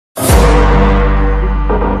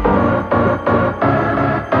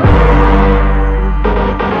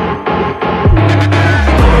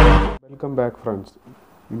Welcome back friends.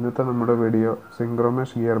 ഇന്നത്തെ നമ്മുടെ video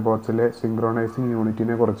സിങ്ക്രോമെഷ് ഗിയർബോക്സിലെ സിങ്ക്രോണൈസിംഗ്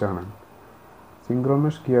യൂണിറ്റിനെ കുറിച്ചാണ്.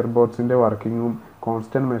 സിങ്ക്രോമെഷ് ഗിയർബോക്സിൻ്റെ വർക്കിങ്ങും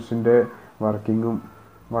കോൺസ്റ്റൻറ്റ് മെഷിൻ്റെ വർക്കിങ്ങും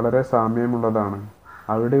വളരെ സാമ്യമുള്ളതാണ്.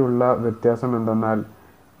 അവിടെയുള്ള വ്യത്യാസം എന്തെന്നാൽ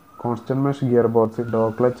കോൺസ്റ്റൻറ്റ് മെഷ് ഗിയർബോക്സിൽ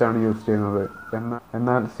ഡോഗ്ലെച്ച് ആണ് യൂസ് ചെയ്യുന്നത്.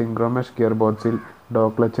 എന്നാൽ സിങ്ക്രോമെഷ് ഗിയർബോക്സിൽ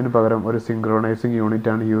ഡോഗ്ലെച്ചിന് പകരം ഒരു സിങ്ക്രോണൈസിംഗ്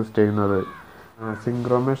യൂണിറ്റ് ആണ് യൂസ് ചെയ്യുന്നത്.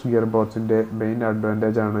 സിങ്ക്രോമെഷ് ഗിയർബോക്സിൻ്റെ മെയിൻ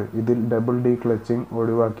അഡ്വാൻറ്റേജ് ആണ് ഇതിൽ ഡബിൾ ഡി ക്ലച്ചിങ്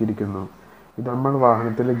ഒഴിവാക്കിയിരിക്കുന്നു. ഇത് നമ്മൾ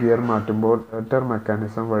വാഹനത്തിൽ ഗിയർ മാറ്റുമ്പോൾ റൊട്ടേറ്റർ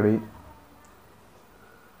മെക്കാനിസം വഴി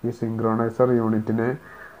ഈ സിങ്ക്രോണൈസർ യൂണിറ്റിനെ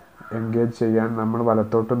എൻഗേജ് ചെയ്യാൻ നമ്മൾ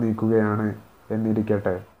വലത്തോട്ട് നീക്കുകയാണ്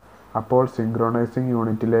എന്നിരിക്കട്ടെ. അപ്പോൾ സിങ്ക്രോണൈസിംഗ്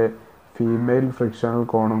യൂണിറ്റിലെ ഫീമെയിൽ ഫ്രിക്ഷണൽ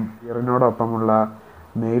കോണും ഗിയറിനോടൊപ്പമുള്ള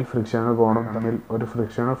മെയിൽ ഫ്രിക്ഷണൽ കോണും തമ്മിൽ ഒരു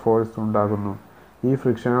ഫ്രിക്ഷണൽ ഫോഴ്സ് ഉണ്ടാകുന്നു. ഈ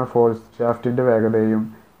ഫ്രിക്ഷണൽ ഫോഴ്സ് ഷാഫ്റ്റിൻ്റെ വേഗതയും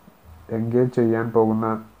എൻഗേജ് ചെയ്യാൻ പോകുന്ന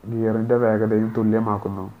ഗിയറിൻ്റെ വേഗതയും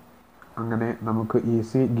തുല്യമാക്കുന്നു. അങ്ങനെ നമുക്ക്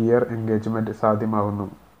ഈസി ഗിയർ എൻഗേജ്മെൻറ്റ് സാധ്യമാകുന്നു.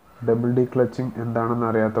 ഡബിൾ ഡി ക്ലച്ചിങ് എന്താണെന്ന്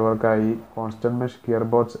അറിയാത്തവർക്കായി constant mesh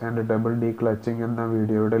gearbox and double D clutching എന്ന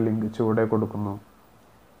വീഡിയോയുടെ ലിങ്ക് ചുവടെ കൊടുക്കുന്നു.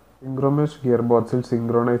 സിങ്ക്രോമെഷ് ഗിയർബോക്സിൽ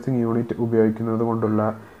സിങ്ക്രോണൈസിംഗ് യൂണിറ്റ് ഉപയോഗിക്കുന്നത് കൊണ്ടുള്ള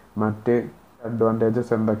മറ്റ്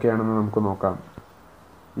അഡ്വാൻറ്റേജസ് എന്തൊക്കെയാണെന്ന് നമുക്ക് നോക്കാം.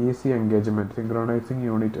 Easy engagement. സിങ്ക്രോണൈസിംഗ്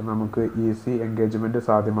യൂണിറ്റ് നമുക്ക് ഈസി എൻഗേജ്മെൻറ്റ്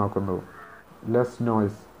സാധ്യമാക്കുന്നു. Less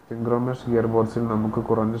noise. സിങ്ക്രോമെഷ് ഗിയർബോക്സിൽ നമുക്ക്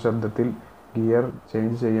കുറഞ്ഞ ശബ്ദത്തിൽ ഗിയർ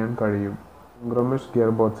ചേഞ്ച് ചെയ്യാൻ കഴിയും. സിങ്ക്രോമെഷ്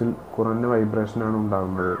ഗിയർബോക്സിൽ കുറഞ്ഞ വൈബ്രേഷനാണ്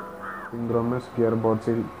ഉണ്ടാകുന്നത്. സിങ്ക്രോമെഷ്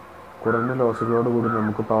ഗിയർബോക്സിൽ കുറഞ്ഞ ലോസുകളോടുകൂടി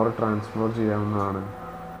നമുക്ക് പവർ ട്രാൻസ്ഫർ ചെയ്യാവുന്നതാണ്.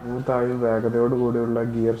 സ്മൂത്തായും വേഗതയോടുകൂടിയുള്ള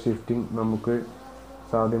ഗിയർ ഷിഫ്റ്റിംഗ് നമുക്ക്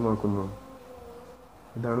സാധ്യമാക്കുന്നു.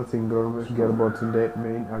 ഇതാണ് സിങ്ക്രോമെഷ് ഗിയർബോക്സിൻ്റെ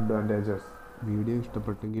മെയിൻ അഡ്വാൻറ്റേജസ്. വീഡിയോ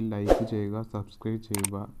ഇഷ്ടപ്പെട്ടെങ്കിൽ ലൈക്ക് ചെയ്യുക, സബ്സ്ക്രൈബ്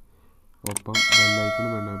ചെയ്യുക, ഒപ്പം ബെൽ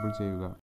ഐക്കണും എനേബിൾ ചെയ്യുക.